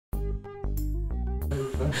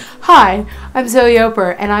Hi, I'm Zoe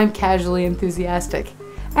Oprah, and I'm casually enthusiastic.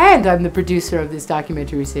 And I'm the producer of this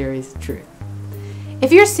documentary series, Truth.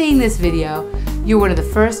 If you're seeing this video, you're one of the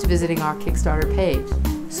first visiting our Kickstarter page,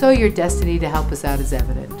 so your destiny to help us out is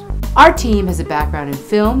evident. Our team has a background in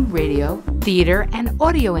film, radio, theater, and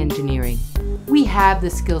audio engineering. We have the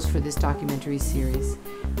skills for this documentary series,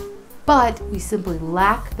 but we simply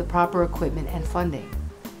lack the proper equipment and funding.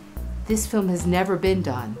 This film has never been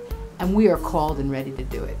done, and we are called and ready to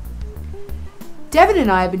do it. Devin and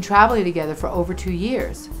I have been traveling together for over 2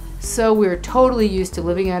 years, so we're totally used to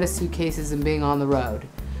living out of suitcases and being on the road.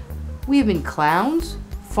 We have been clowns,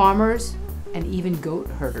 farmers, and even goat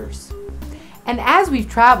herders. And as we've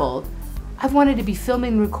traveled, I've wanted to be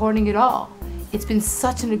filming and recording it all. It's been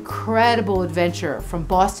such an incredible adventure from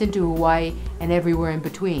Boston to Hawaii and everywhere in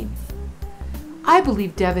between. I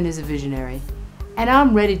believe Devin is a visionary, and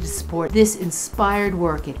I'm ready to support this inspired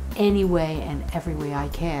work in any way and every way I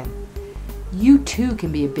can. You too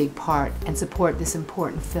can be a big part and support this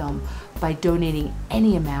important film by donating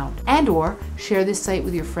any amount and/or share this site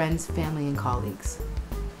with your friends, family, and colleagues.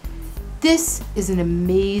 This is an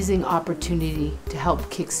amazing opportunity to help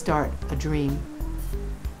kickstart a dream.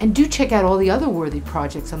 And do check out all the other worthy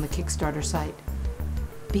projects on the Kickstarter site.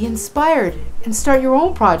 Be inspired and start your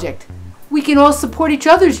own project. We can all support each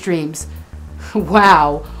other's dreams.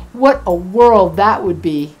 Wow, what a world that would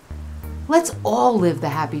be. Let's all live the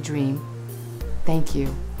happy dream. Thank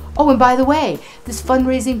you. Oh, and by the way, this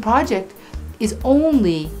fundraising project is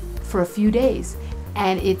only for a few days,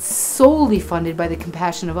 and it's solely funded by the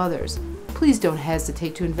compassion of others. Please don't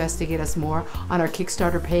hesitate to investigate us more on our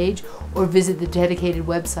Kickstarter page or visit the dedicated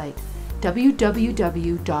website,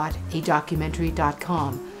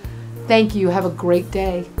 www.adocumentary.com. Thank you. Have a great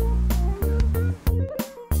day.